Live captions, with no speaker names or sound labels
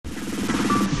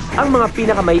ang mga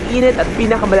pinakamaiinit at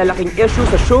pinakamalalaking issue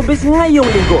sa showbiz ngayong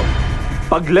linggo.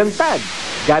 Paglantad,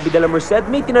 Gabby de la Merced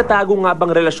may tinatago nga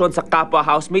bang relasyon sa kapwa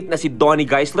housemate na si Donnie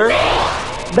Geisler?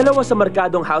 Dalawa sa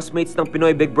markadong housemates ng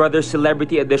Pinoy Big Brother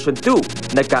Celebrity Edition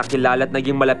 2, nagkakilala at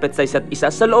naging malapit sa isa't isa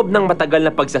sa loob ng matagal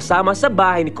na pagsasama sa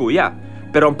bahay ni Kuya.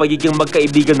 Pero ang pagiging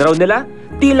magkaibigan raw nila,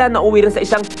 tila nauwi rin sa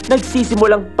isang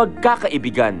nagsisimulang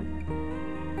pagkakaibigan.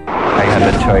 I had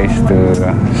the choice to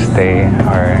stay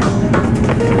or...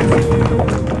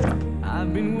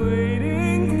 I've been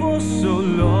waiting for so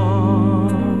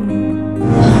long.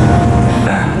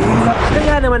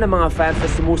 Kaya naman ang mga fans na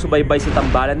sumusubaybay sa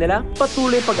tambalan nila,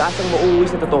 patuloy pag-asang mauuwi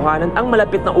sa totohanan ang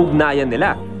malapit na ugnayan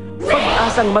nila.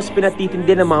 Pag-asang mas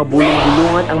pinatitindi ng mga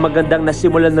bulong-bulungan ang magandang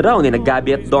nasimulan na raw ni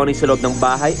Gabby at Donnie sa loob ng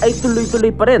bahay ay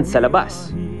tuloy-tuloy pa rin sa labas.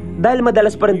 Dahil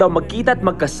madalas pa rin daw magkita at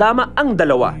magkasama ang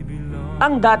dalawa.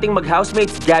 Ang dating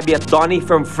mag-housemates Gabby at Donnie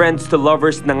from friends to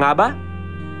lovers na nga ba?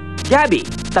 Gabby,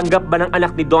 tanggap ba ng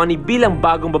anak ni Donnie bilang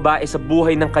bagong babae sa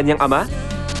buhay ng kanyang ama?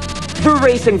 The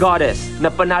Racing Goddess, na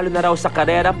panalo na raw sa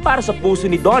karera para sa puso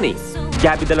ni Donnie.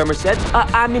 Gabby de la Merced,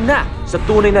 aamin na sa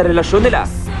tunay na relasyon nila.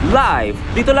 Live,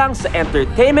 dito lang sa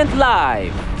Entertainment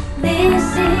Live. Please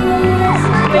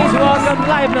welcome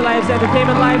live na live sa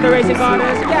Entertainment Live, The Racing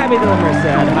Goddess, Gabby de la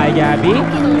Merced. Hi, Gabby.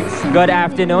 Good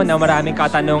afternoon. Na maraming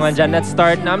katanungan dyan. Let's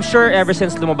start. Na I'm sure ever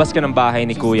since lumabas ka ng bahay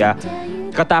ni Kuya,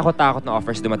 katakot-takot na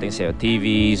offers dumating sa'yo.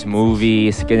 TVs,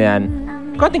 movies, ganyan.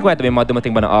 Konting kwento, may mga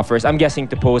dumating ba na offers? I'm guessing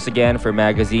to post again for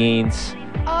magazines.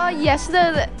 Yes,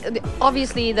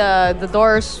 obviously the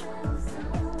doors,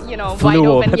 you know,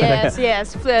 flew wide open. Yes,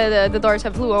 yes, the doors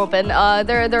have flew open.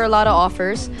 There are a lot of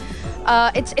offers.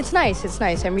 It's nice. It's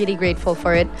nice. I'm really grateful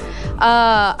for it.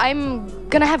 I'm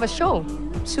gonna have a show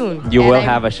soon. You will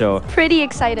have a show. Pretty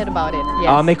excited about it.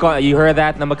 Yes. You heard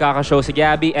that na magkaka-show si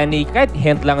Gabby. Any kahit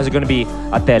hint lang, is it gonna be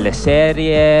a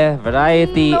teleserye,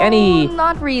 variety, No, any?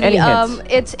 not really. Any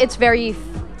hints? It's very,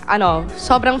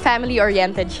 sobrang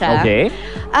family-oriented siya. Okay.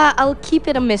 I'll keep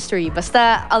it a mystery.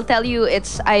 Basta, I'll tell you,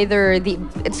 it's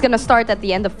gonna start at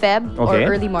the end of Feb or Okay.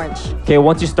 early March. Okay,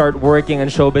 once you start working in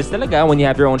showbiz talaga, when you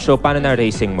have your own show, paano na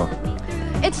racing mo?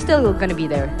 It's still gonna be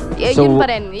there. So- Yun pa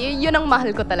rin. Yun ang mahal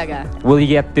ko talaga. Will you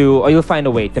get to, or you'll find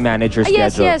a way to manage your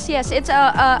schedule? Yes. It's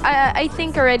I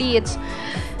think already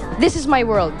this is my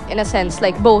world in a sense,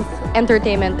 like both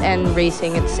entertainment and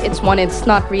racing. It's one. It's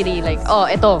not really like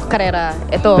ito karera,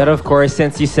 ito. But of course,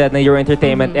 since you said na your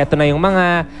entertainment, eto na yung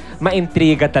mga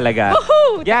ma-intriga talaga.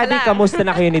 Woohoo! Gabby, Teka lang. kamusta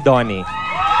na kayo ni Donnie?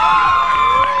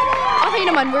 Okay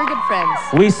naman, we're good friends.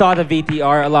 We saw the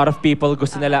VTR, a lot of people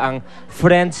gusto nila ang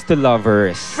friends to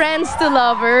lovers. Friends to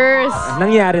lovers.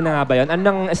 Nangyari na nga ba yun?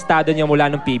 Anong estado niyo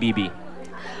mula nung PBB?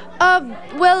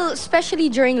 Well, especially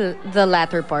during the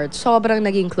latter part, sobrang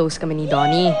naging close kami ni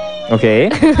Donnie. Okay.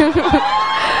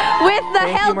 With the Thank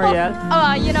you, help Mariel.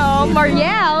 of,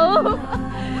 Mariel.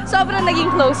 Sobrang naging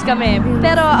close kami.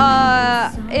 Pero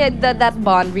that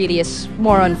bond really is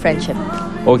more on friendship.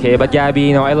 Okay, but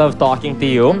Gabby, I love talking to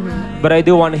you, but I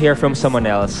do want to hear from someone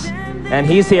else. And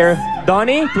he's here.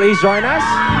 Donnie, please join us.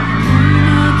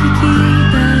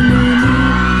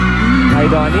 Hi,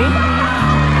 Donnie.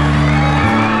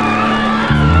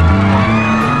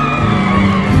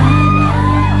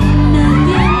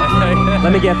 Let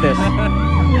me get this.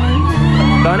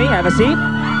 Donnie, have a seat.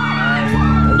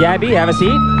 Gabby, have a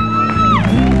seat.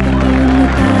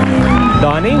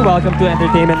 Donnie, welcome to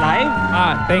Entertainment Live.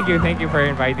 Thank you for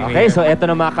inviting me. Okay, so eto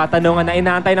na mga katanungan na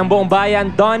inaantay ng buong bayan.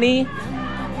 Donnie,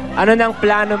 ano nang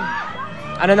plano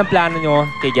nyo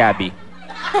kay Gabby?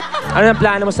 Ano nang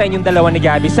plano mo sa inyong dalawa ni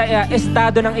Gabby? Sa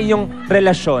estado ng inyong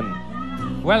relasyon?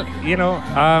 Well,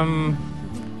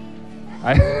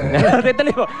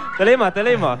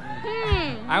 Tuloy mo.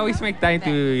 I always make time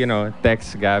to,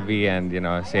 text Gabby and,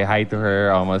 say hi to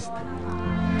her almost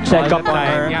Check all up the on time.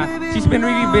 her. Yeah, she's been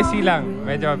really busy lang.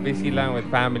 Medyo busy lang with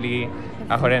family.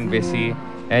 Ako rin busy.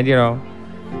 And,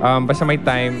 basta may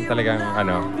time talagang,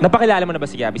 Napakilala mo na ba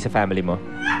si Gabby sa family mo?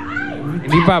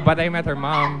 Hindi pa, but I met her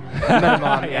mom.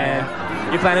 Mom, and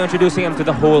you plan on introducing him to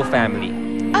the whole family?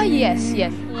 Yes.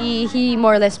 He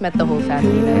more or less met the whole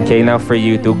family. Okay, now for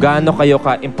you two, gaano kayo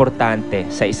ka-importante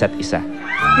sa isa't isa?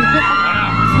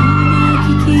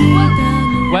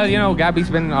 Well, Gabby's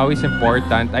been always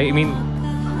important. I mean,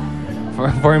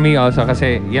 for me also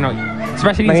kasi,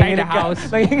 especially inside the house.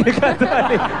 Nanginginig ka,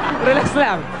 Donnie. Relax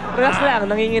lang,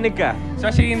 nanginginig ka.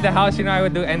 Especially in the house, I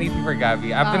would do anything for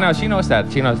Gabby. Up to now, she knows that.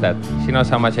 She knows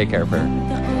how much I care for her.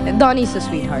 Donnie's a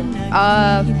sweetheart.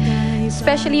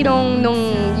 Especially nung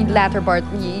latter part,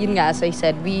 yun nga, as I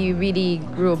said, we really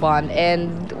grew a bond.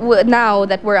 And now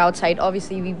that we're outside,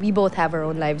 obviously we both have our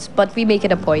own lives, but we make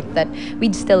it a point that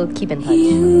we'd still keep in touch.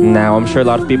 Now, I'm sure a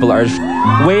lot of people are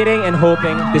waiting and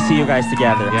hoping to see you guys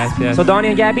together. Yes, yes. So, Donnie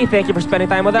and Gabby, thank you for spending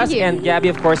time with us. Thank you. And Gabby,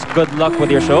 of course, good luck with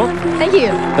your show. Thank you.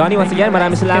 Donnie, once again,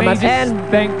 maraming Can I salamat. just And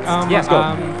thank Yes, go.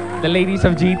 the ladies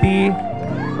of GT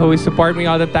who support me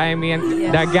all the time, me and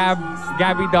the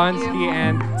gaby-donnie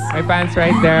and my fans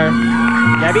right there.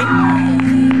 Gabby?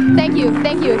 Thank you.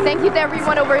 Thank you. Thank you to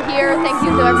everyone over here. Thank you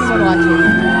to everyone watching.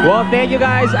 Well, thank you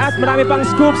guys. At marami pang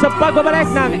scoop sa pagbabalik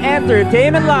ng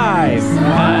Entertainment Live.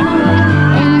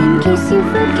 And in case you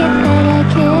forget that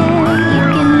I care.